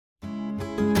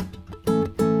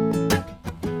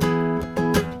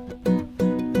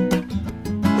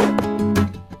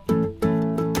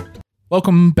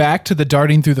Welcome back to the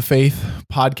Darting Through the Faith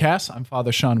podcast. I'm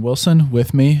Father Sean Wilson.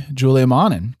 With me, Julia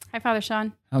Monin. Hi, Father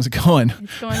Sean. How's it going?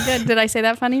 It's going good. Did I say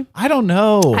that funny? I don't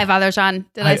know. Hi, Father Sean.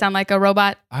 Did I sound like a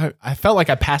robot? I felt like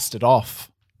I passed it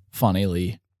off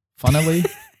funnily. Funnily?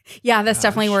 Yeah, that's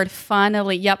definitely a word.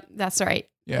 Funnily. Yep, that's right.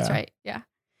 Yeah. That's right. Yeah.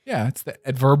 Yeah, it's the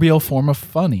adverbial form of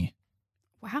funny.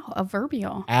 Wow,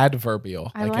 adverbial.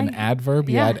 Adverbial. I Like an like it. adverb,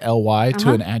 you Yeah. add ly to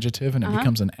Uh-huh. an adjective and it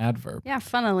becomes an adverb. Yeah,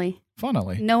 funnily.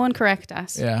 Funnily. No one correct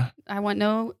us. Yeah. I want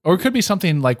no. Or it could be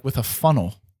something like with a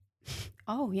funnel.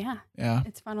 Oh, yeah. Yeah.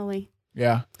 It's funnily.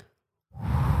 Yeah.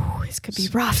 This could be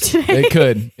rough today. It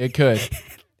could. It could.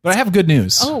 But I have good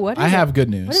news. Oh, what is I it? have good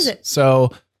news. What is it?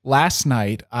 So last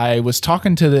night I was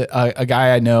talking to a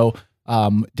guy I know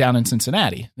down in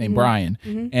Cincinnati named Brian.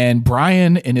 Mhm. And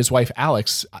Brian and his wife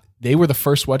Alex, they were the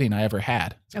first wedding I ever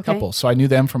had. A Okay. couple. So I knew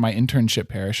them from my internship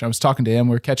parish. I was talking to him.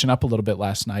 We were catching up a little bit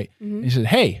last night. And he said,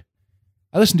 "Hey,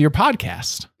 I listened to your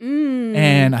podcast."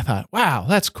 And I thought, wow,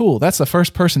 that's cool. That's the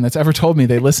first person that's ever told me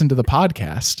they listened to the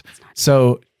podcast.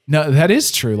 So no, that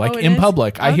is true. Like it in is?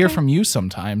 public, I hear Okay. from you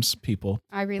sometimes, people.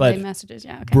 I relay but messages.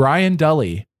 Yeah. Okay. Brian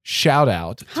Dully, shout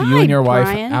out to you Hi, and your wife,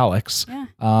 Brian. Alex. Yeah.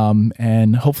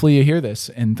 And hopefully you hear this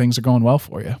and things are going well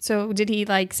for you. So did he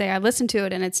like say, I listened to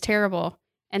it and it's terrible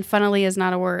and funnily is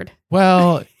not a word?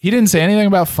 Well, he didn't say anything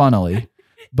about funnily,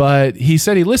 but he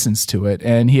said he listens to it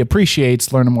and he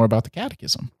appreciates learning more about the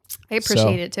catechism. I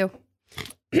appreciate it too.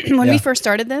 When we first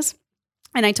started this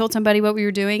and I told somebody what we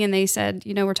were doing and they said,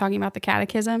 we're talking about the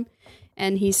catechism.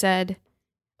 And he said,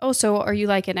 oh, so are you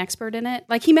like an expert in it?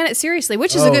 Like he meant it seriously,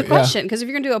 which is a good question. Because if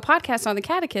you're going to do a podcast on the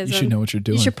catechism, You should know what you're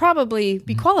doing. You should probably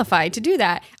be qualified to do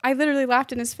that. I literally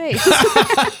laughed in his face.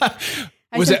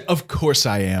 Of course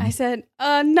I am. I said,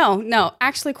 no,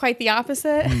 actually quite the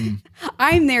opposite.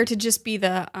 I'm there to just be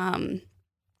the,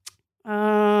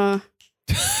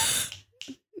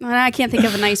 I can't think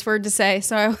of a nice word to say,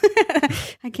 so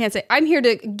I can't say. I'm here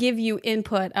to give you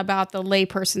input about the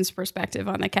layperson's perspective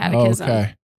on the catechism.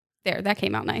 Okay. There, that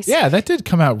came out nice. Yeah, that did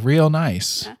come out real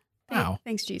nice. Yeah. Wow.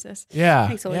 Thanks, Jesus. Yeah.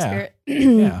 Thanks, Holy yeah, Spirit.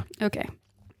 Yeah. Okay.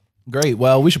 Great.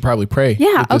 Well, we should probably pray.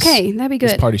 Yeah, Get this- okay. That'd be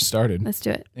This good. party started. Let's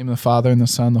do it. In the name of the Father and the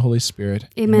Son and the Holy Spirit.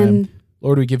 Amen.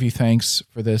 Lord, we give you thanks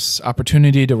for this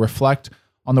opportunity to reflect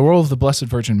on the role of the Blessed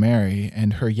Virgin Mary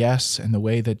and her yes and the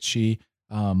way that she,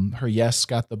 her yes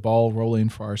got the ball rolling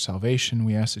for our salvation.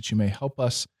 We ask that you may help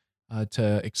us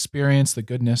to experience the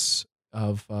goodness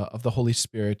of the Holy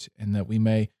Spirit and that we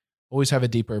may always have a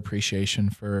deeper appreciation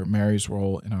for Mary's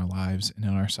role in our lives and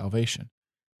in our salvation.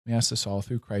 We ask this all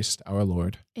through Christ our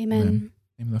Lord. Amen. In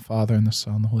the name of the Father and the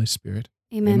Son and the Holy Spirit.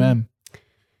 Amen. Amen.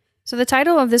 So the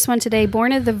title of this one today,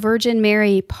 Born of the Virgin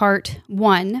Mary, Part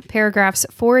 1, paragraphs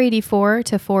 484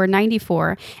 to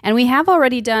 494. And we have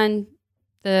already done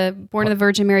the Born of the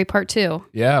Virgin Mary, Part 2.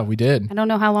 Yeah, we did. I don't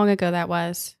know how long ago that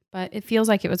was, but it feels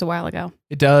like it was a while ago.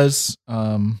 It does.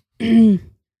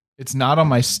 It's not on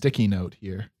my sticky note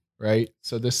here, right?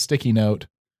 So this sticky note,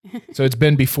 so it's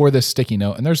been before this sticky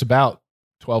note, and there's about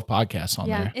 12 podcasts on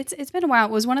Yeah, there. it's been a while.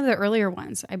 It was one of the earlier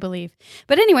ones, I believe.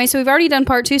 But anyway, so we've already done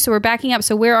Part 2, so we're backing up.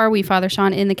 So where are we, Father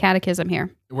Sean, in the catechism here?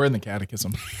 We're in the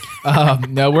catechism.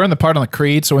 No, we're in the part on the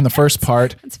creed. So we're in the first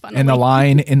part, That's fun. and the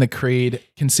line in the creed,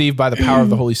 conceived by the power of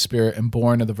the Holy Spirit and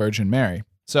born of the Virgin Mary.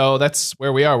 So that's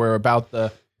where we are. We're about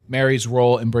the Mary's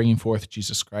role in bringing forth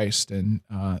Jesus Christ and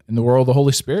in the role of the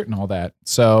Holy Spirit and all that.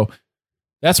 So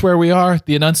that's where we are.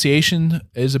 The Annunciation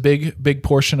is a big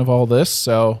portion of all this.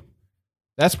 So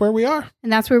that's where we are.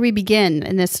 And that's where we begin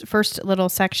in this first little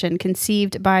section,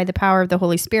 conceived by the power of the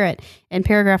Holy Spirit. In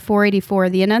paragraph 484,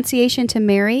 the Annunciation to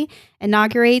Mary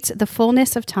inaugurates the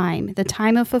fullness of time, the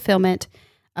time of fulfillment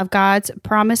of God's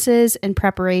promises and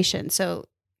preparation. So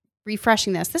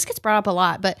refreshing this gets brought up a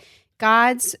lot, but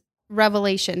God's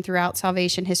revelation throughout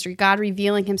salvation history, God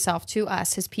revealing himself to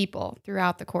us, his people,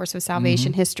 throughout the course of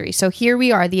salvation history. So here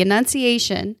we are, the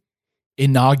Annunciation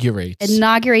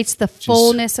inaugurates the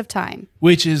fullness of time.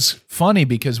 Which is funny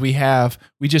because we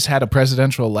just had a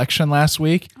presidential election last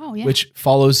week, which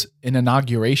follows an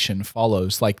inauguration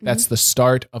follows. Like that's the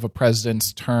start of a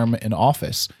president's term in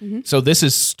office. So this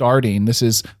is starting, this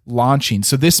is launching.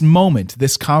 So this moment,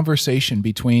 this conversation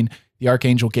between the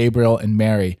Archangel Gabriel and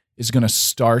Mary is going to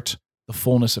start the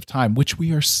fullness of time, which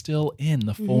we are still in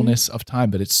the fullness of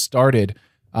time. But it started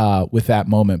with that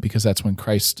moment because that's when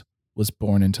Christ was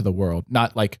born into the world.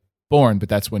 Not like born, but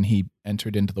that's when he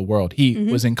entered into the world. He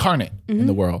was incarnate in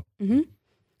the world.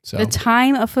 So the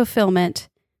time of fulfillment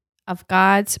of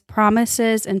God's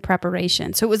promises and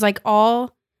preparation. So it was like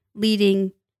all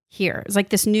leading here. It's like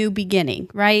this new beginning,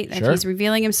 right? Like Sure. he's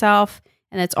revealing himself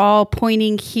And it's all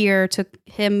pointing here to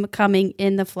him coming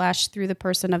in the flesh through the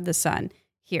person of the Son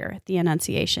here, the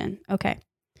Annunciation. Okay.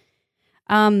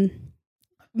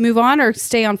 Move on or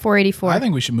stay on 484? I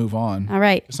think we should move on. All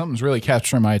right. Something's really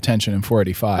capturing my attention in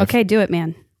 485. Okay, do it,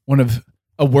 man.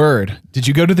 A word. Did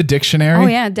you go to the dictionary? Oh,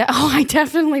 yeah. I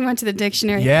definitely went to the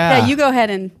dictionary. Yeah. You go ahead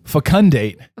and...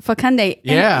 Fecundate.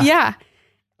 Yeah. Yeah.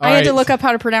 I had to look up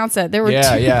how to pronounce it. There were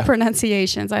two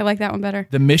pronunciations. I like that one better.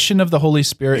 The mission of the Holy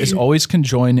Spirit is always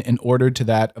conjoined and ordered to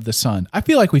that of the Son. I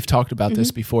feel like we've talked about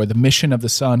this before. The mission of the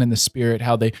Son and the Spirit,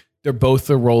 how they're both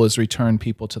their role is return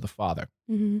people to the Father.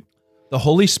 Mm-hmm. The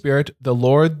Holy Spirit, the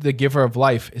Lord, the giver of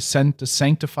life, is sent to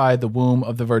sanctify the womb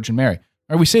of the Virgin Mary.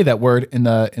 Or we say that word in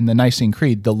the Nicene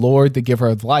Creed, the Lord, the giver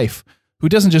of life, who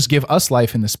doesn't just give us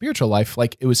life in the spiritual life,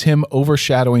 like it was him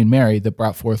overshadowing Mary that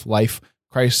brought forth life,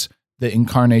 Christ, the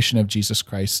incarnation of Jesus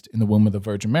Christ in the womb of the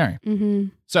Virgin Mary. Mm-hmm.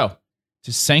 So,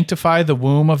 to sanctify the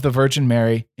womb of the Virgin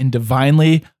Mary and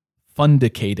divinely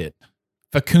fecundate it.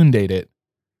 Fecundate.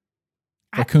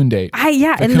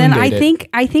 And then I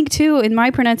think too in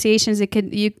my pronunciations you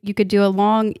could do a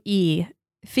long E.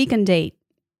 Fecundate,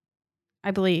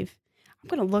 I believe. I'm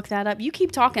going to look that up. You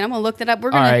keep talking. I'm going to look that up. We're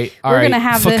going to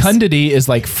have fecundity is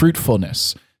like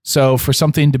fruitfulness. So for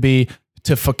something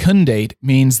to fecundate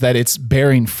means that it's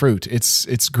bearing fruit.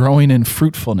 It's growing in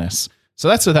fruitfulness. So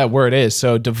that's what that word is.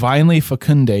 So divinely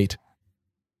fecundate.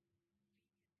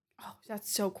 Oh,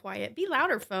 that's so quiet. Be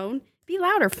louder, phone. Be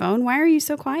louder, phone. Why are you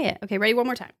so quiet? Okay, ready? One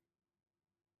more time.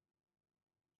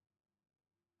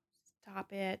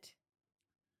 Stop it.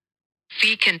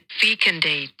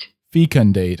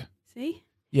 Fecundate. See?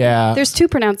 Yeah. There's two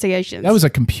pronunciations. That was a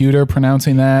computer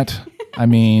pronouncing that. I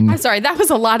mean... I'm sorry. That was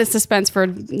a lot of suspense for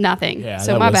nothing. Yeah,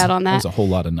 so my bad on that. That was a whole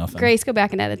lot of nothing. Grace, go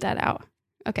back and edit that out.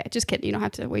 Okay, just kidding. You don't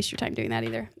have to waste your time doing that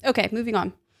either. Okay, moving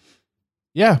on.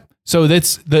 Yeah. So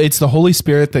it's the Holy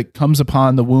Spirit that comes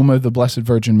upon the womb of the Blessed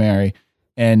Virgin Mary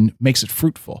and makes it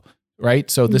fruitful, right?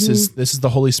 So this is the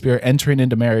Holy Spirit entering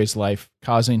into Mary's life,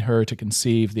 causing her to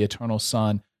conceive the eternal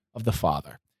Son of the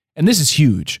Father. And this is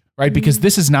huge, right? Because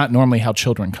this is not normally how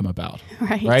children come about,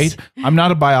 right? I'm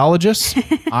not a biologist.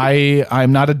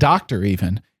 I'm not a doctor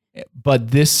even,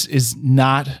 but this is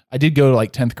not, I did go to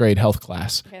like 10th grade health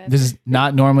class. Okay, this is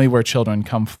not normally where children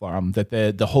come from, that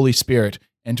the Holy Spirit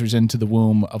enters into the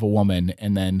womb of a woman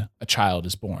and then a child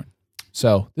is born.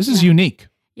 So this is unique.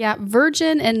 Yeah,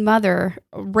 virgin and mother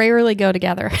rarely go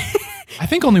together. I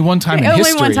think only one time in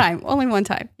history. Only one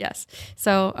time, yes.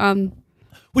 So,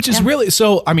 which is really,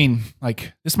 so, I mean,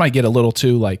 like, this might get a little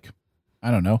too, like, I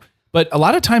don't know. But a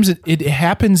lot of times it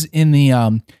happens in the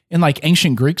in like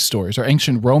ancient Greek stories or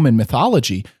ancient Roman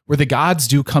mythology where the gods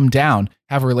do come down,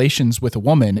 have relations with a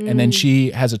woman, and then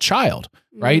she has a child,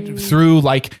 right? Through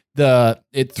like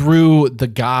through the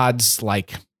gods,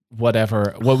 like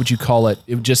whatever, what would you call it?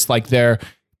 It was just like their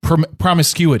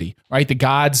promiscuity, right? The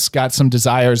gods got some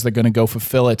desires, they're going to go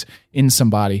fulfill it in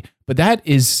somebody. But that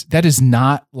is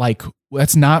not like,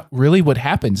 that's not really what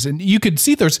happens. And you could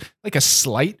see there's like a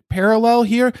slight parallel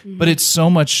here, but it's so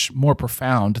much more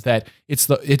profound that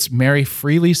it's Mary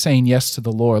freely saying yes to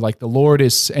the Lord. Like the Lord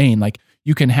is saying, like,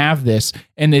 you can have this,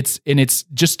 and it's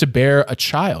just to bear a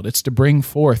child. It's to bring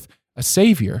forth a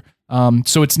savior.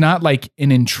 So it's not like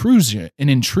an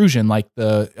intrusion like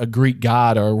a Greek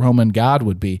god or a Roman god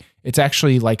would be. It's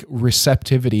actually like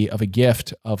receptivity of a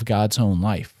gift of God's own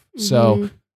life. So,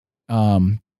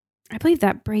 I believe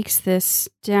that breaks this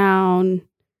down.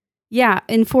 Yeah,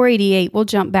 in 488, we'll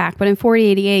jump back, but in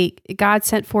 488, God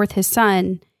sent forth his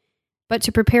son, but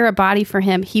to prepare a body for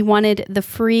him, he wanted the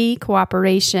free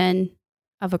cooperation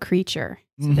of a creature.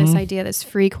 So this idea, this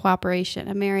free cooperation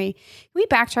of Mary. Can we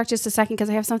backtrack just a second? Because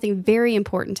I have something very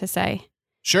important to say.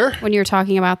 Sure. When you're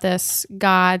talking about this,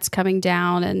 God's coming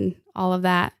down and all of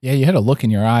that. Yeah, you had a look in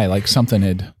your eye like something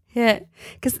had... Yeah,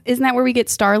 because isn't that where we get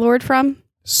Star-Lord from?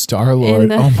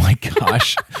 Star-Lord. Oh my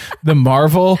gosh. The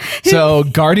Marvel. So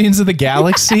Guardians of the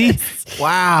Galaxy. Yes.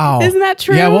 Wow. Isn't that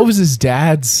true? Yeah. What was his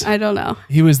dad's? I don't know.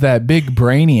 He was that big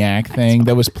brainiac thing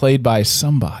that was played by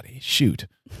somebody. Shoot.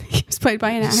 He was played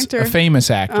by an actor. A famous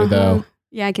actor though.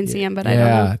 Yeah, I can see him, but I don't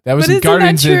know. That was in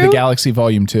Guardians of the Galaxy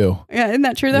Volume 2. Yeah, isn't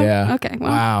that true though? Yeah. Okay. Well,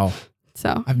 wow.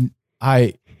 So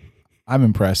I'm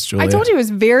impressed, Julia. I told you it was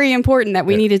very important that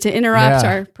we needed to interrupt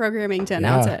our programming to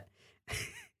announce it.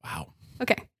 Wow.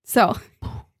 Okay, so.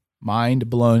 Mind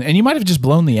blown. And you might have just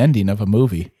blown the ending of a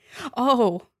movie.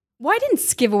 Oh, well, I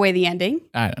didn't give away the ending.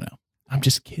 I don't know. I'm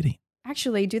just kidding.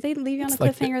 Actually, do they leave you on a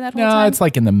cliffhanger that whole time? No, it's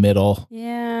like in the middle.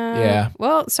 Yeah. Yeah.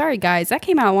 Well, sorry, guys. That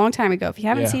came out a long time ago. If you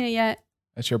haven't seen it yet.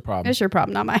 That's your problem. It's your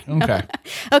problem, not mine. Okay.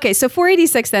 Okay, so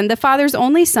 486 then. The Father's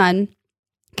only Son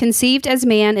conceived as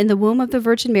man in the womb of the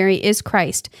Virgin Mary, is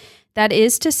Christ. That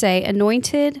is to say,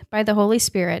 anointed by the Holy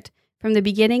Spirit from the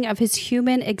beginning of his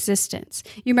human existence.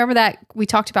 You remember that we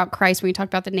talked about Christ when we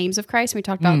talked about the names of Christ. We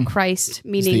talked about Christ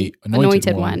meaning the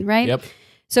anointed one, right? Yep.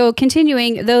 So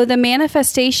continuing, though the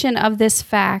manifestation of this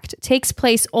fact takes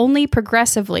place only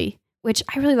progressively, which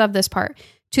I really love this part,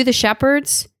 to the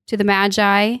shepherds, to the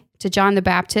Magi, to John the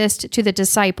Baptist, to the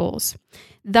disciples.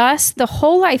 Thus, the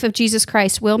whole life of Jesus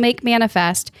Christ will make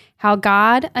manifest how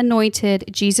God anointed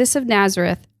Jesus of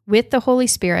Nazareth with the Holy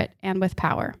Spirit and with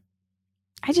power.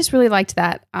 I just really liked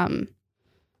that. How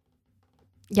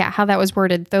that was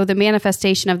worded, though the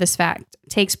manifestation of this fact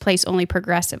takes place only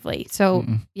progressively. So,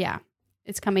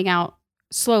 it's coming out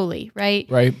slowly, right?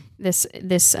 Right.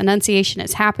 This annunciation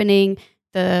is happening.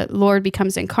 The Lord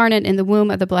becomes incarnate in the womb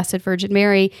of the Blessed Virgin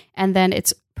Mary, and then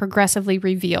it's progressively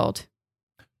revealed.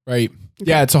 Right. Okay.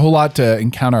 Yeah, it's a whole lot to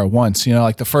encounter at once. You know,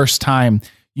 like the first time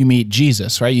you meet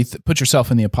Jesus, right? You put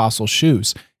yourself in the apostles'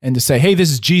 shoes, and to say, hey,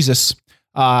 this is Jesus.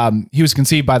 He was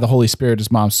conceived by the Holy Spirit.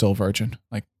 His mom's still a virgin.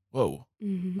 Like, whoa,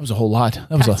 that was a whole lot.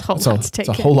 That's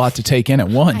a whole lot to take in at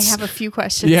once. I have a few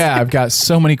questions. Yeah, I've got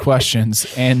so many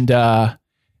questions, and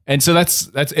so that's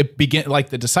it. Like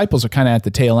the disciples are kind of at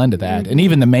the tail end of that, and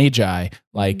even the Magi,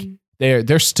 like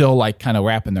they're still like kind of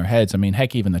wrapping their heads. I mean,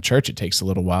 heck, even the church, it takes a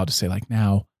little while to say like,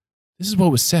 now this is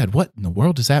what was said. What in the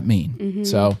world does that mean?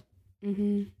 So,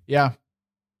 yeah.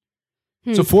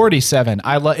 So 487,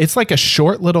 it's like a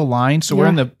short little line. So we're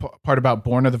in the part about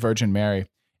born of the Virgin Mary,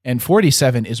 and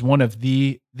 487 is one of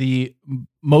the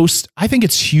most, I think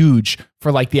it's huge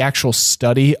for like the actual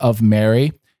study of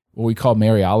Mary, what we call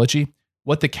Mariology.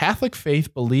 What the Catholic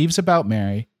faith believes about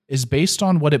Mary is based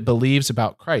on what it believes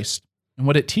about Christ, and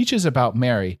what it teaches about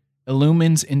Mary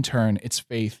illumines in turn its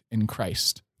faith in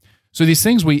Christ. So these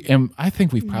things I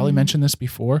think we've probably mentioned this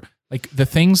before, like the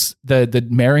things, the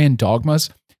Marian dogmas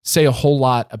say a whole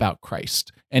lot about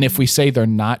Christ. And if we say they're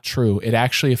not true, it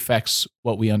actually affects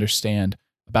what we understand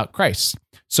about Christ.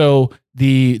 So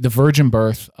the virgin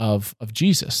birth of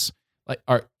Jesus, like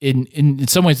are in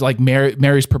some ways like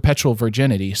Mary's perpetual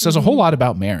virginity says a whole lot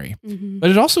about Mary. But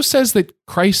it also says that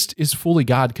Christ is fully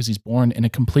God because he's born in a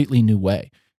completely new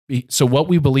way. So what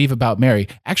we believe about Mary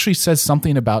actually says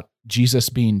something about Jesus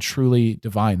being truly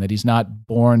divine, that he's not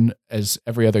born as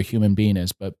every other human being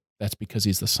is, but that's because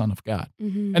he's the Son of God.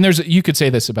 And you could say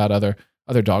this about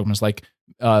other dogmas, like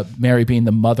Mary being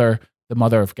the mother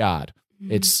of God.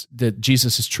 It's that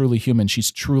Jesus is truly human.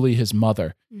 She's truly his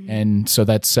mother. And so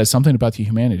that says something about the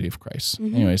humanity of Christ.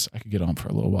 Anyways, I could get on for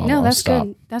a little while. No, that's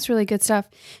good. That's really good stuff.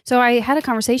 So I had a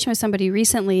conversation with somebody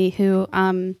recently who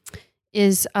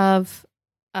is of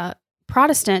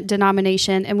Protestant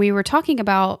denomination, and we were talking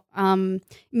about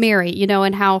Mary,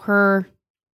 and how her,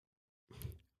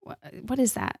 what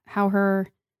is that? How her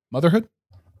motherhood?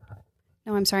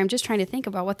 No, I'm sorry. I'm just trying to think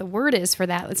about what the word is for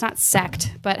that. It's not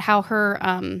sect, but how her,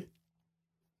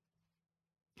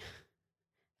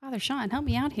 Father Sean, help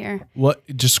me out here. What?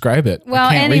 Describe it. Well,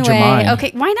 I can't anyway, read your mind.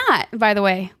 okay. Why not? By the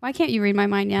way, why can't you read my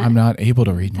mind yet? I'm not able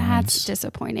to read minds. That's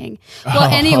disappointing. Well,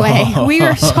 anyway,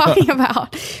 we're talking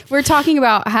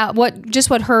about how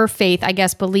what her faith, I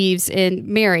guess, believes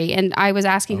in Mary, and I was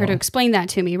asking her to explain that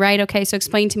to me. Right? Okay, so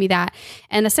explain to me that,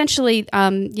 and essentially,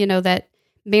 that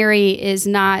Mary is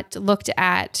not looked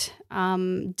at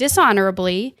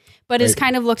dishonorably, but is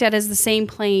kind of looked at as the same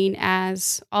plane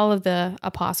as all of the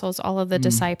apostles, all of the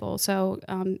disciples. So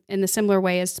in the similar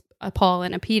way as a Paul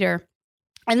and a Peter.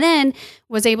 And then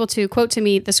was able to quote to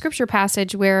me the scripture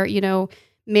passage where,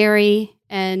 Mary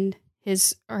and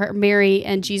Jesus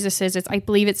I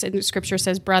believe it's in scripture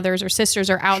says brothers or sisters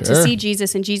are out to see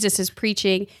Jesus, and Jesus is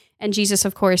preaching. And Jesus,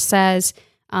 of course, says,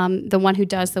 the one who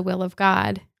does the will of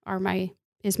God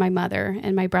is my mother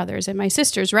and my brothers and my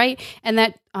sisters, right? And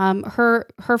that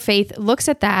her faith looks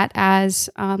at that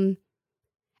as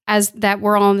that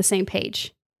we're all on the same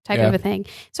page type of a thing.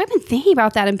 So I've been thinking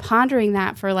about that and pondering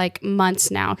that for like months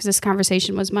now, because this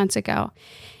conversation was months ago.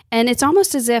 And it's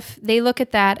almost as if they look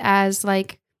at that as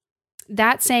like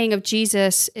that saying of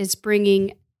Jesus is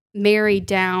bringing Mary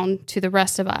down to the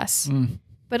rest of us.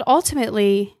 But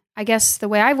ultimately, I guess the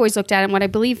way I've always looked at it, and what I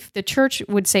believe the church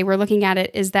would say we're looking at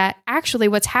it, is that actually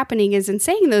what's happening is in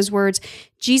saying those words,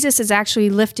 Jesus is actually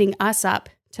lifting us up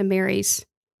to Mary's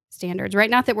standards, right?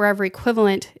 Not that we're ever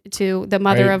equivalent to the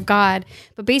mother of God,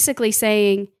 but basically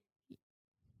saying,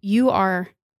 you are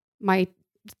my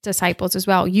disciples as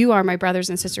well. You are my brothers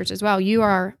and sisters as well. You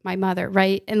are my mother,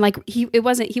 right? And like he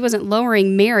wasn't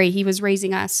lowering Mary, he was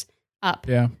raising us up,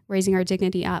 raising our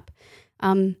dignity up.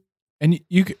 And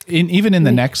even in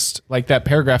the next, like that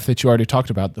paragraph that you already talked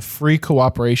about, the free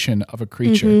cooperation of a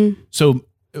creature. So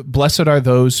blessed are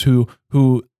those who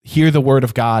hear the word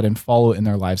of God and follow it in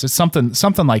their lives. It's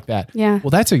something like that. Yeah. Well,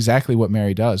 that's exactly what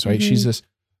Mary does, right? She's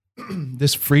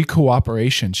this free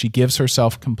cooperation. She gives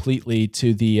herself completely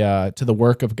to the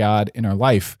work of God in her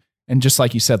life. And just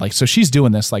like you said, like, so she's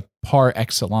doing this like par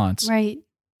excellence. Right.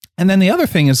 And then the other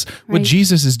thing is what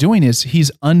Jesus is doing is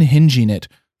he's unhinging it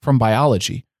from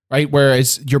biology, right?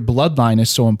 Whereas your bloodline is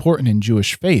so important in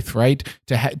Jewish faith, right?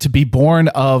 To be born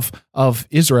of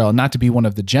Israel, not to be one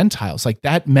of the Gentiles, like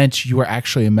that meant you were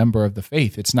actually a member of the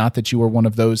faith. It's not that you were one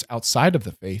of those outside of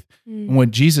the faith. And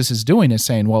what Jesus is doing is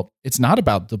saying, well, it's not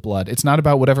about the blood. It's not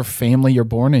about whatever family you're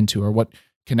born into or what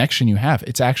connection you have.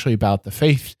 It's actually about the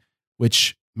faith,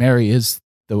 which Mary is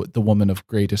the woman of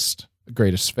greatest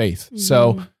faith.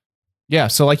 So yeah,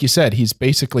 so like you said, he's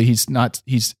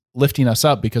lifting us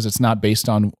up because it's not based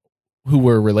on who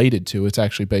we're related to. It's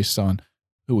actually based on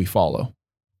who we follow.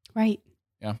 Right.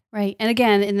 Yeah. Right. And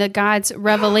again, in the God's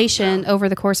revelation over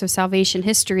the course of salvation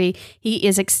history,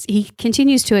 he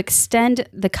continues to extend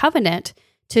the covenant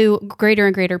to greater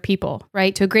and greater people,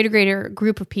 right? To a greater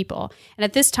group of people. And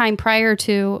at this time, prior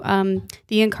to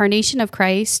the incarnation of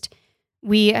Christ,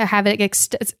 we have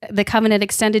the covenant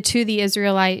extended to the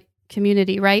Israelite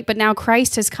community, right? But now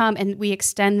Christ has come and we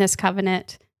extend this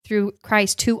covenant through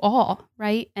Christ to all,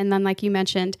 right? And then like you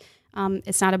mentioned,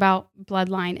 it's not about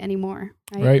bloodline anymore,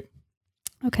 right? Right.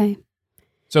 Okay.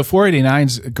 So 489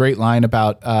 is a great line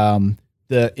about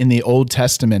in the Old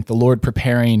Testament, the Lord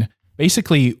preparing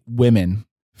basically women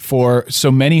for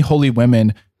so many holy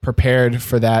women prepared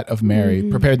for that of Mary,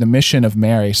 prepared the mission of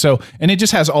Mary. So, and it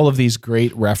just has all of these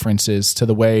great references to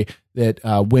the way that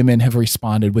women have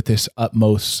responded with this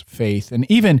utmost faith. And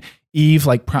even Eve,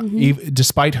 Eve,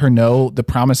 despite her the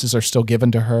promises are still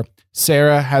given to her.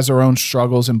 Sarah has her own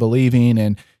struggles in believing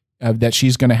and that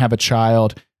she's going to have a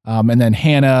child. And then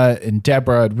Hannah and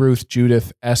Deborah, and Ruth,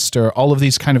 Judith, Esther, all of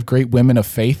these kind of great women of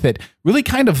faith that really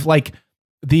kind of like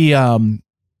the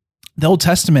Old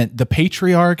Testament, the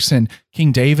patriarchs and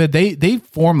King David, they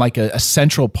form like a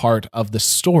central part of the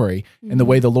story and the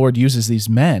way the Lord uses these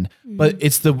men. But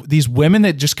it's these women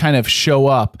that just kind of show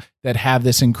up that have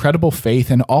this incredible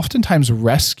faith and oftentimes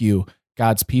rescue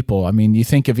God's people. I mean, you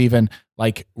think of even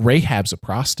like Rahab's a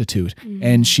prostitute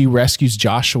and she rescues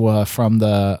Joshua from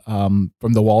the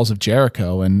walls of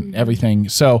Jericho and everything.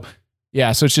 So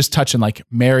yeah, so it's just touching like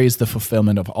Mary is the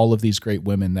fulfillment of all of these great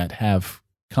women that have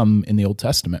come in the Old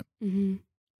Testament.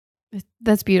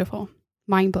 That's beautiful.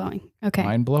 Mind-blowing. Okay.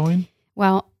 Mind-blowing?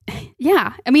 Well,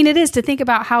 yeah. I mean, it is to think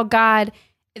about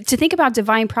to think about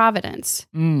divine providence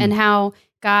and how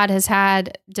God has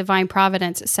had divine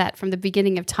providence set from the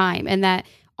beginning of time, and that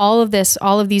all of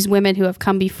these women who have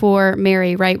come before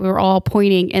Mary, right, we're all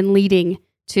pointing and leading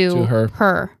to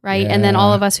her, right? Yeah. And then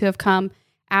all of us who have come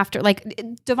after, like,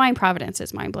 divine providence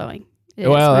is mind-blowing.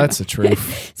 Well, that's the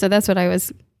truth. So that's what I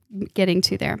was getting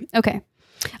to there.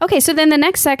 Okay, so then the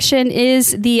next section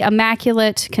is the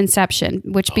Immaculate Conception,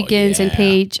 which begins in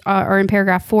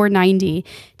paragraph 490.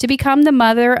 To become the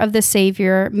mother of the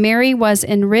Savior, Mary was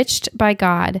enriched by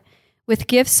God with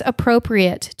gifts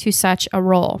appropriate to such a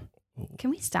role. Can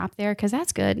we stop there? Because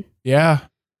that's good. Yeah.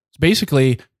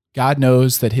 Basically, God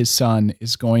knows that his son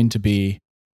is going to be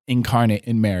incarnate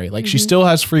in Mary. Like she still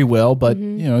has free will, but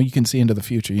you can see into the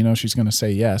future. She's going to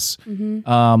say yes.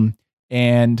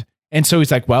 And so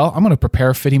he's like, well, I'm going to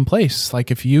prepare a fitting place.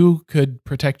 Like if you could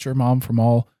protect your mom from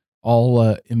all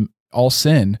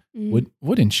sin,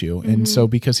 wouldn't you? And so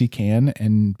because he can,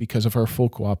 and because of her full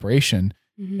cooperation,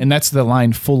 and that's the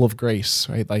line, full of grace,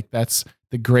 right? Like that's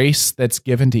the grace that's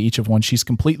given to each of one. She's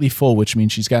completely full, which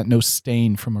means she's got no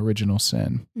stain from original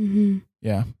sin.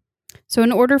 Yeah. So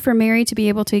in order for Mary to be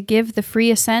able to give the free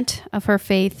assent of her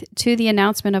faith to the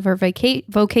announcement of her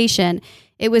vocation,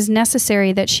 it was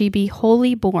necessary that she be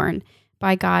wholly born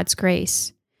by God's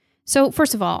grace. So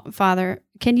first of all, Father,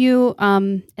 can you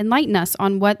enlighten us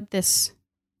on what this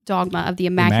dogma of the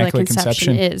Immaculate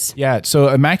Conception is? Yeah, so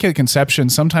Immaculate Conception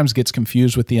sometimes gets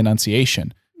confused with the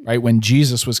Annunciation, right? When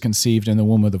Jesus was conceived in the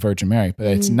womb of the Virgin Mary, but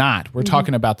it's not. We're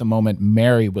talking about the moment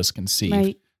Mary was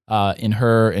conceived in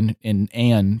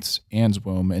Anne's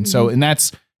womb. And so, and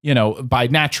that's, by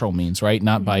natural means, right?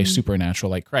 Not by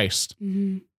supernatural like Christ.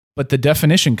 But the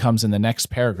definition comes in the next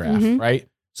paragraph, right?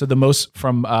 So the most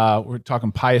from, we're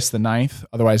talking Pius IX,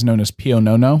 otherwise known as Pio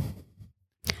Nono.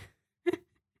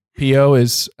 Pio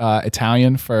is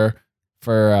Italian for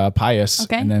Pius,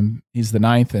 and then he's the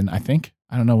ninth. And I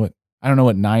don't know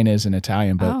what 9 is in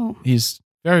Italian, but he's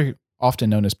very often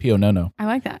known as Pio Nono. I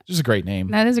like that. Just a great name.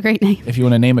 That is a great name. If you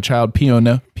want to name a child Pio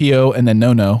and then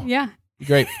Nono, yeah,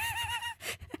 great.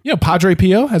 Padre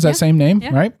Pio has that same name,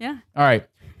 right? Yeah. All right.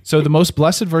 So the most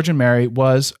blessed Virgin Mary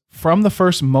was, from the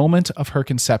first moment of her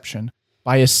conception,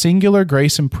 by a singular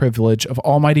grace and privilege of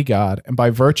Almighty God, and by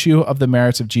virtue of the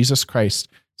merits of Jesus Christ,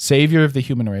 Savior of the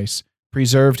human race,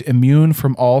 preserved immune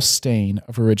from all stain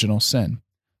of original sin.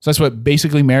 So that's what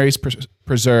basically Mary's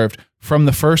preserved from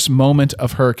the first moment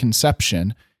of her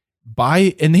conception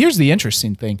by, and here's the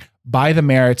interesting thing, by the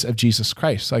merits of Jesus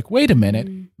Christ. Like, wait a minute,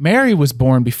 Mary was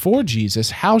born before Jesus.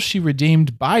 How's she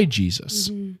redeemed by Jesus?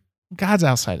 God's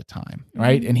outside of time,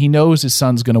 right? And he knows his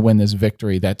son's going to win this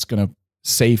victory that's going to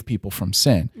save people from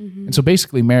sin. And so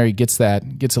basically Mary gets a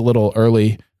little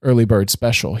early bird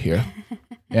special here.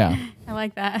 Yeah. I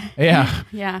like that. Yeah.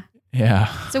 Yeah.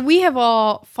 Yeah. So we have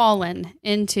all fallen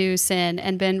into sin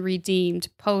and been redeemed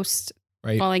post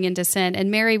falling into sin.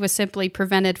 And Mary was simply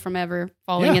prevented from ever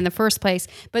falling in the first place,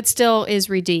 but still is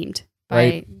redeemed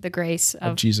by the grace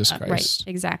of Jesus Christ. Right.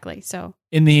 Exactly. So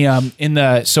in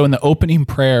the opening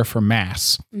prayer for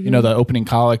Mass, the opening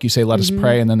collect, you say, "Let us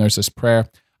pray," and then there's this prayer.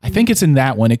 I think it's in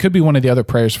that one. It could be one of the other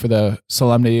prayers for the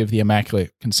Solemnity of the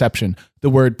Immaculate Conception. The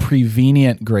word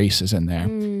prevenient grace is in there.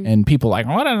 And people are like,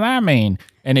 what does that mean?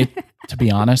 And to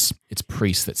be honest, it's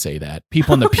priests that say that.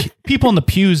 People in the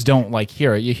pews don't like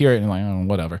hear it. You hear it and you're like, oh,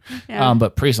 whatever. Yeah.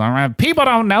 But priests are like, people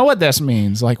don't know what this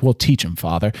means. Like, well, teach them,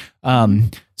 Father.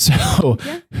 So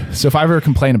if I ever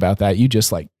complain about that, you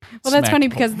just like, well, that's funny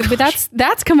because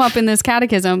that's come up in this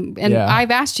catechism, and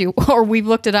I've asked you, or we've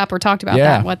looked it up or talked about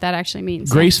that, what that actually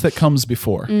means. Grace that comes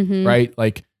before, right?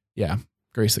 Like,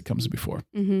 grace that comes before.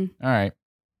 All right.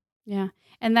 Yeah.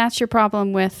 And that's your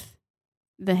problem with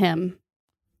the hymn,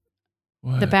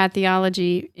 the bad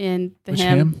theology in the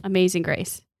hymn, Amazing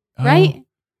Grace, right?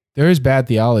 There is bad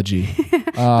theology.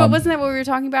 But wasn't that what we were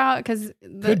talking about?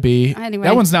 Could be. Anyway.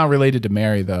 That one's not related to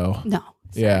Mary, though. No.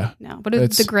 Sorry, yeah. No, but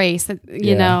it's the grace that,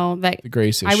 that the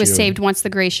grace issue. I was saved once the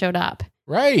grace showed up.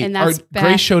 Right. And that's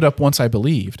grace showed up once I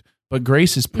believed, but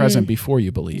grace is present before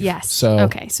you believe. Yes. So,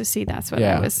 okay. So see, that's what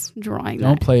I was drawing.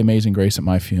 Don't play Amazing Grace at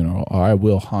my funeral or I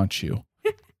will haunt you.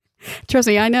 Trust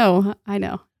me, I know.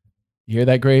 You hear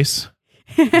that, Grace?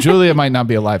 Julia might not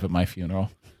be alive at my funeral.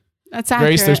 That's accurate.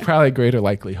 Grace, there's probably a greater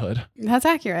likelihood. That's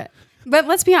accurate. But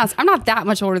let's be honest, I'm not that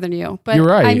much older than you. But you're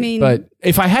right. I mean, but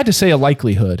if I had to say a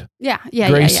likelihood,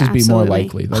 Grace would be more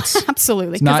likely. That's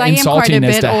absolutely. It's not insulting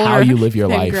as to how you live your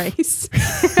life. Grace.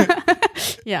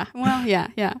 Yeah. Well,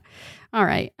 yeah. All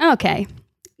right. Okay.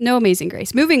 No Amazing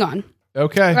Grace. Moving on.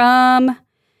 Okay.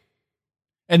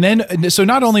 And then, so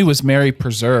not only was Mary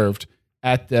preserved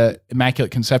at the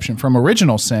Immaculate Conception from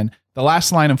original sin, the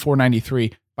last line in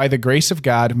 493, by the grace of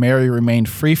God, Mary remained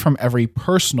free from every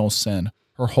personal sin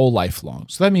her whole life long.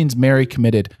 So that means Mary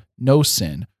committed no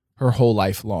sin her whole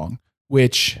life long,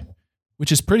 which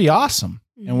is pretty awesome.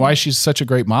 And why she's such a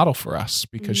great model for us,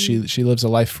 because she lives a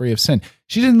life free of sin.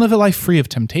 She didn't live a life free of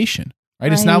temptation,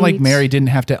 right? It's not like Mary didn't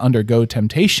have to undergo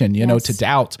temptation, to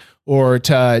doubt or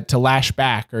to lash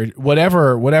back or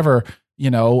whatever,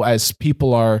 as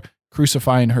people are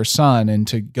crucifying her son and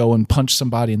to go and punch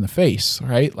somebody in the face,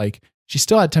 right? Like, she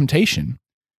still had temptation.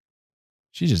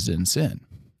 She just didn't sin.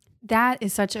 That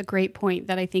is such a great point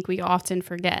that I think we often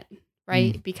forget,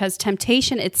 right? Because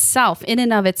temptation itself, in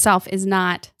and of itself, is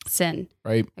not sin.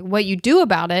 Right. Like, what you do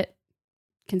about it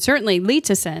can certainly lead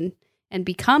to sin and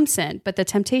become sin, but the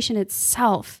temptation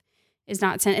itself is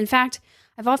not sin. In fact,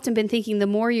 I've often been thinking the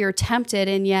more you're tempted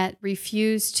and yet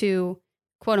refuse to,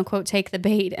 quote unquote, take the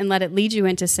bait and let it lead you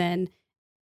into sin,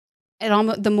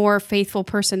 the more faithful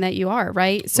person that you are,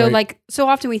 right? So so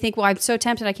often we think, well, I'm so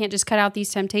tempted, I can't just cut out these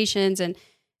temptations, and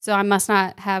so I must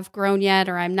not have grown yet,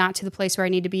 or I'm not to the place where I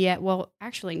need to be yet. Well,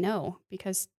 actually, no,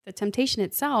 because the temptation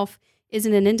itself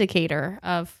isn't an indicator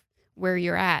of where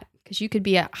you're at, because you could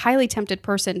be a highly tempted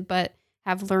person, but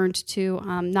have learned to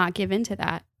not give into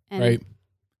that. Right.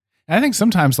 And I think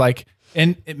sometimes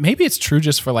maybe it's true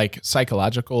just for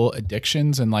psychological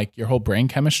addictions and your whole brain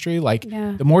chemistry.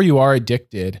 The more you are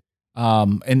addicted,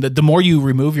 and the more you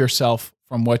remove yourself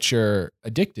from what you're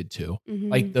addicted to,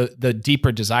 the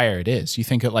deeper desire it is. You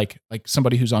think of like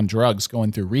somebody who's on drugs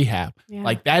going through rehab,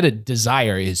 that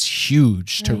desire is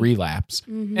huge to relapse.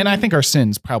 And I think our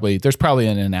sins there's probably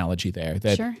an analogy there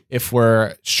that if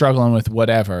we're struggling with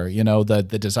whatever,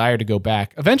 the desire to go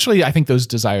back, eventually I think those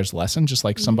desires lessen, just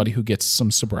like somebody who gets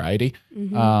some sobriety.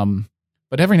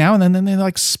 But every now and then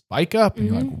they spike up and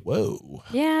you're like, whoa.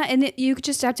 Yeah. And you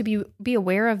just have to be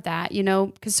aware of that,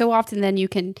 because so often then you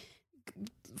can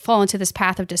fall into this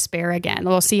path of despair again.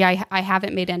 Well, see, I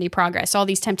haven't made any progress. All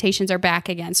these temptations are back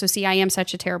again. So see, I am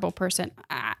such a terrible person.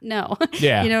 No.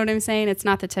 Yeah. You know what I'm saying? It's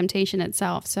not the temptation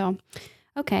itself. So,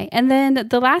 okay. And then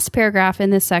the last paragraph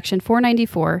in this section,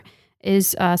 494,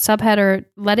 is subheader,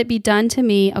 "Let it be done to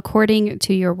me according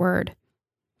to your word."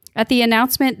 At the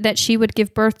announcement that she would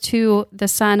give birth to the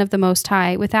Son of the Most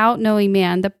High without knowing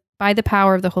man by the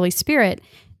power of the Holy Spirit,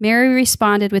 Mary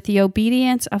responded with the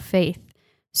obedience of faith,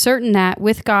 certain that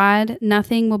with God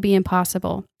nothing will be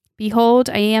impossible. "Behold,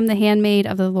 I am the handmaid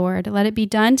of the Lord. Let it be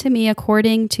done to me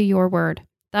according to your word."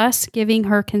 Thus, giving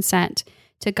her consent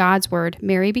to God's word,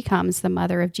 Mary becomes the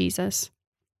mother of Jesus.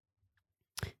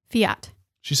 Fiat.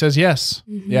 She says yes.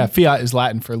 Mm-hmm. Yeah, fiat is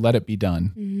Latin for "let it be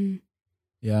done." Mm-hmm.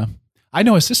 Yeah. I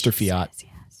know a Sister Fiat.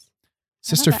 Yes.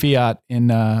 Sister Fiat in,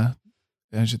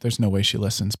 there's no way she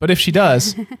listens, but if she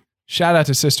does, shout out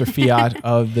to Sister Fiat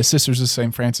of the Sisters of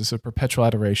St. Francis of Perpetual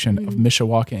Adoration of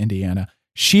Mishawaka, Indiana.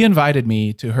 She invited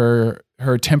me to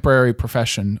her temporary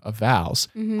profession of vows.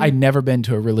 I'd never been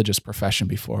to a religious profession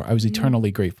before. I was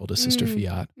eternally grateful to Sister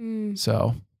Fiat.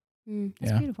 So,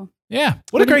 that's beautiful. Yeah.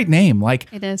 What a great name. Like,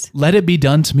 it is. "Let it be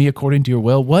done to me according to your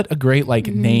will." What a great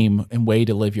name and way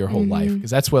to live your whole life.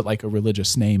 Because that's what like a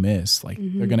religious name is. Like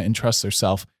they're going to entrust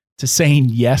themselves to saying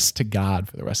yes to God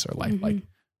for the rest of their life. Like,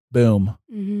 boom.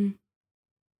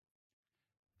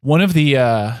 One of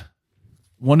the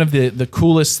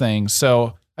coolest things.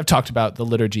 So I've talked about the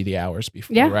Liturgy of the Hours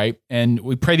before, right? And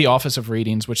we pray the Office of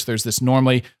Readings, which there's this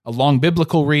normally a long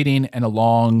biblical reading and a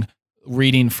long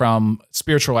reading from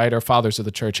spiritual writer, fathers of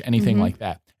the church, anything like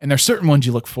that. And there's certain ones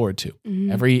you look forward to.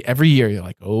 Every year you're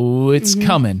like, oh, it's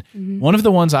coming. One of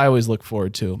the ones I always look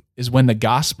forward to is when the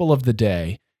gospel of the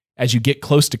day, as you get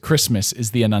close to Christmas, is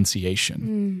the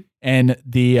Annunciation. And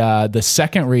the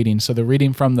second reading, so the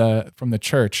reading from the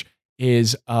church,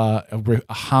 is a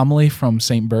homily from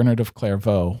St. Bernard of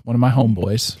Clairvaux, one of my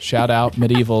homeboys. Shout out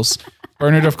medievals,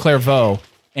 Bernard of Clairvaux.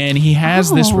 And he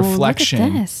has this reflection.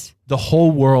 Look at this. The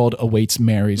whole world awaits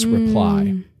Mary's reply.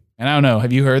 And I don't know,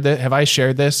 have you heard that? Have I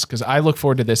shared this? Because I look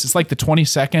forward to this. It's like the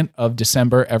 22nd of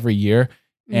December every year.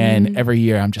 And every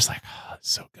year I'm just like, oh,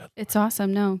 it's so good. It's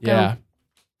awesome. No, go. Yeah.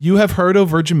 "You have heard, O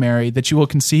Virgin Mary, that you will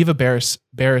conceive a bear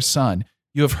a son.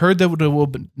 You have heard that it will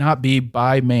not be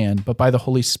by man, but by the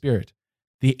Holy Spirit.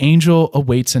 The angel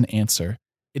awaits an answer.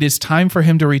 It is time for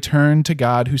him to return to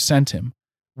God who sent him.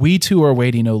 We too are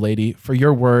waiting, O Lady, for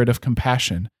your word of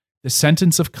compassion. The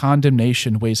sentence of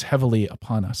condemnation weighs heavily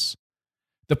upon us.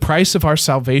 The price of our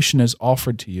salvation is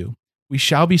offered to you. We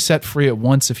shall be set free at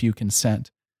once if you consent.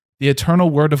 The eternal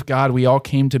word of God we all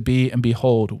came to be, and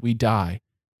behold, we die.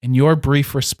 In your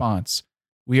brief response,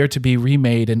 we are to be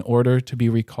remade in order to be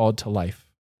recalled to life.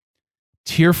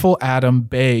 Tearful Adam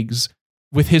begs,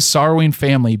 with his sorrowing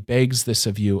family, begs this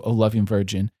of you, O loving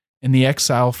Virgin, in the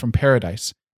exile from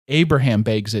paradise. Abraham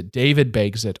begs it, David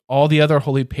begs it, all the other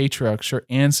holy patriarchs, your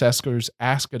ancestors,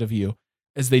 ask it of you,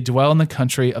 as they dwell in the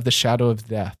country of the shadow of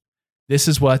death. This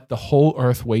is what the whole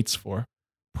earth waits for,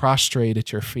 prostrate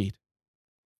at your feet.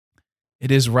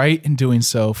 It is right in doing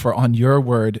so, for on your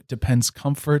word depends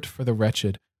comfort for the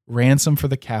wretched, ransom for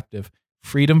the captive,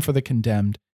 freedom for the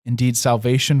condemned, indeed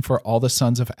salvation for all the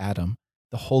sons of Adam,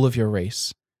 the whole of your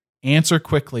race. Answer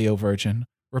quickly, O Virgin.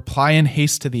 Reply in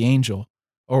haste to the angel,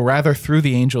 or rather through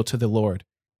the angel to the Lord.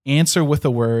 Answer with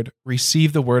the word,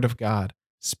 receive the word of God.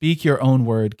 Speak your own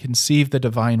word, conceive the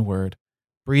divine word.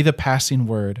 Breathe a passing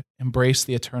word, embrace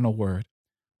the eternal word.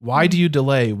 Why do you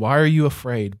delay? Why are you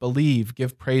afraid? Believe,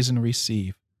 give praise, and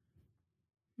receive.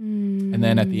 And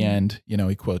then at the end,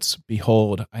 he quotes,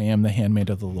 "Behold, I am the handmaid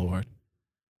of the Lord.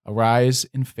 Arise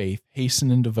in faith,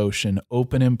 hasten in devotion,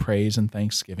 open in praise and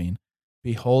thanksgiving.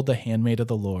 Behold the handmaid of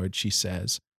the Lord," she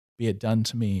says, "be it done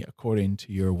to me according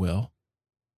to your will."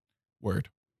 Word,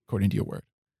 according to your word.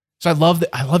 So I love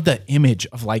the image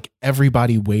of like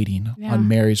everybody waiting on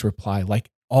Mary's reply,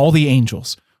 like all the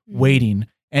angels waiting.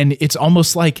 And it's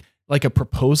almost like a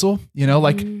proposal,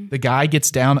 like the guy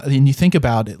gets down, and you think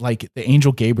about it, like the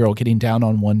angel Gabriel getting down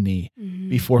on one knee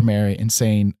before Mary and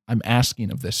saying, "I'm asking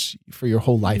of this for your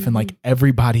whole life." And like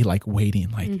everybody like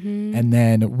waiting, like, and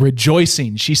then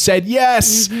rejoicing. She said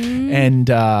yes. And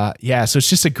so it's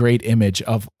just a great image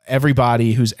of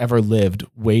everybody who's ever lived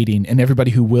waiting, and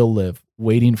everybody who will live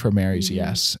waiting for Mary's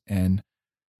yes. And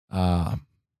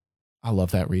I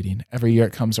love that reading. Every year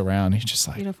it comes around. He's just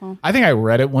like, beautiful. I think I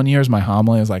read it one year as my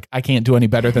homily. I was like, I can't do any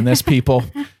better than this, people.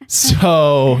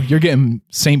 So you're getting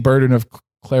St. Bernard of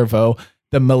Clairvaux,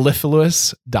 the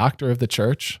mellifluous doctor of the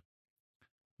church.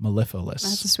 Mellifluous.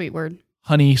 That's a sweet word.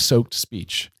 Honey-soaked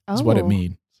speech is what it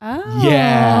means. Oh,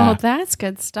 yeah. That's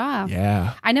good stuff.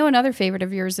 Yeah. I know another favorite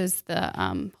of yours is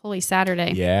the Holy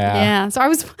Saturday. Yeah. Yeah. So I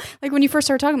was like, when you first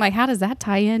started talking, I'm like, how does that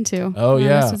tie into? Oh,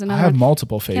 yeah. I have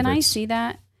multiple favorites. Can I see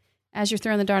that? as you're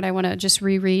throwing the dart, I want to just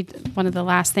reread one of the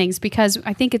last things, because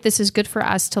I think that this is good for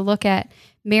us to look at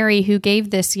Mary, who gave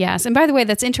this yes. And by the way,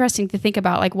 that's interesting to think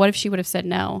about. Like, what if she would have said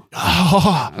no?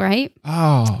 Oh. Right?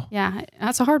 Oh. Yeah,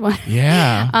 that's a hard one.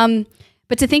 Yeah.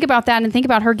 But to think about that and think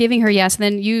about her giving her yes, and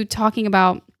then you talking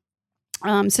about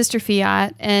Sister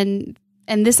Fiat and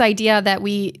this idea that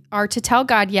we are to tell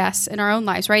God yes in our own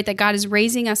lives, right? That God is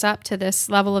raising us up to this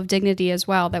level of dignity as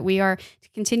well, that we are to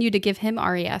continue to give him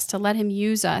our yes, to let him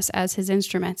use us as his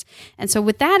instruments. And so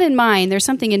with that in mind, there's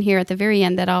something in here at the very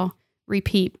end that I'll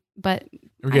repeat, but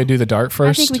we're going to do the dart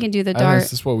first? I think we can do the dart.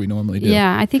 This is what we normally do.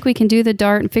 Yeah, I think we can do the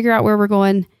dart and figure out where we're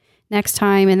going next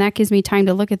time. And that gives me time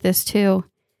to look at this too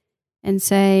and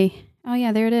say, oh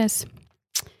yeah, there it is.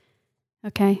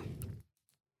 Okay.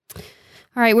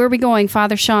 All right, where are we going,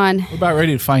 Father Sean? We're about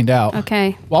ready to find out.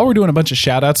 Okay. While we're doing a bunch of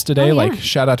shout outs today, like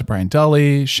shout out to Brian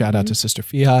Dully, shout out to Sister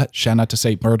Fiat, shout out to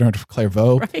St. Bernard of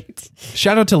Clairvaux. Right.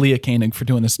 Shout out to Leah Koenig for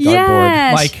doing this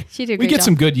dartboard. Like, she did a we great get job.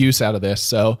 some good use out of this.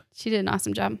 So She did an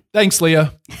awesome job. Thanks,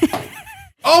 Leah.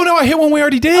 Oh no, I hit one we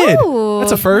already did. Oh,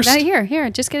 that's a first. Here,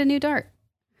 just get a new dart.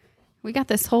 We got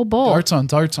this whole bowl. Darts on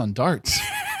darts on darts.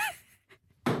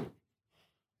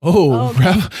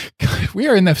 We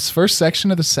are in this first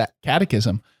section of the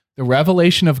Catechism, the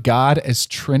revelation of God as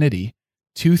Trinity,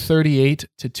 238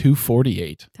 to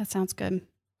 248. That sounds good.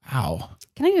 Wow.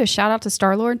 Can I do a shout out to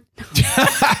Star-Lord?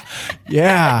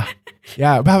 Yeah.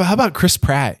 How about Chris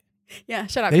Pratt? Yeah,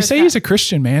 shout out They Chris say Pratt. He's a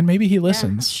Christian, man. Maybe he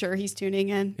listens. Yeah, sure, he's tuning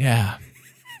in. Yeah.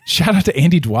 Shout out to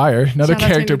Andy Dwyer, another Shout out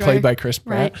to character Andy played Dwyer. by Chris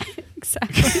Pratt. Right,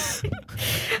 exactly.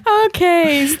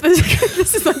 Okay, so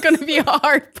this is not going to be a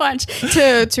hard punch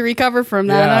to recover from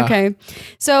that. Yeah. Okay,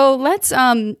 so let's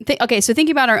so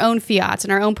thinking about our own fiats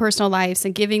and our own personal lives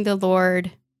and giving the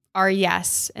Lord our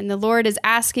yes, and the Lord is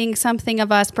asking something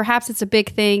of us. Perhaps it's a big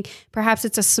thing, perhaps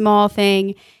it's a small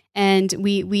thing, and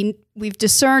we've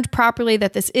discerned properly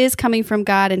that this is coming from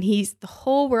God, and the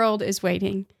whole world is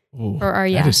waiting for our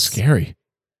yes. That is scary.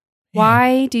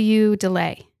 Why do you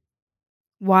delay?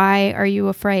 Why are you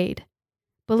afraid?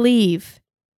 Believe,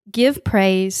 give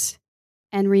praise,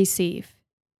 and receive.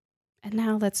 And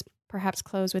now let's perhaps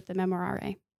close with the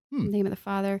Memorare. In the name of the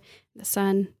Father, the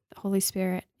Son, the Holy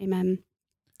Spirit. Amen.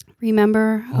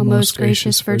 Remember, O most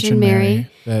gracious Virgin Mary,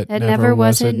 that never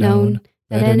was it known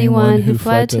that anyone who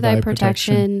fled to thy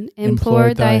protection,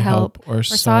 implored thy help, or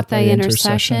sought thy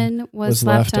intercession was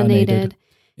left unaided.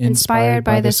 Inspired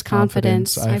by this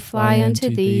confidence, I fly unto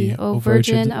thee, O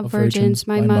Virgin of Virgins,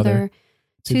 my Mother.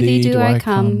 To thee do I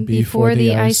come, before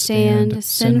thee I stand,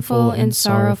 sinful and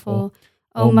sorrowful.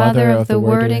 O Mother of the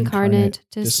Word incarnate,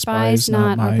 despise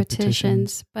not our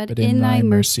petitions, but in thy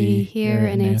mercy hear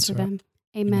and answer them.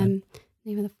 Amen. In the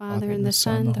name of the Father, and the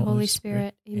Son, the Holy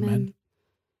Spirit. Amen.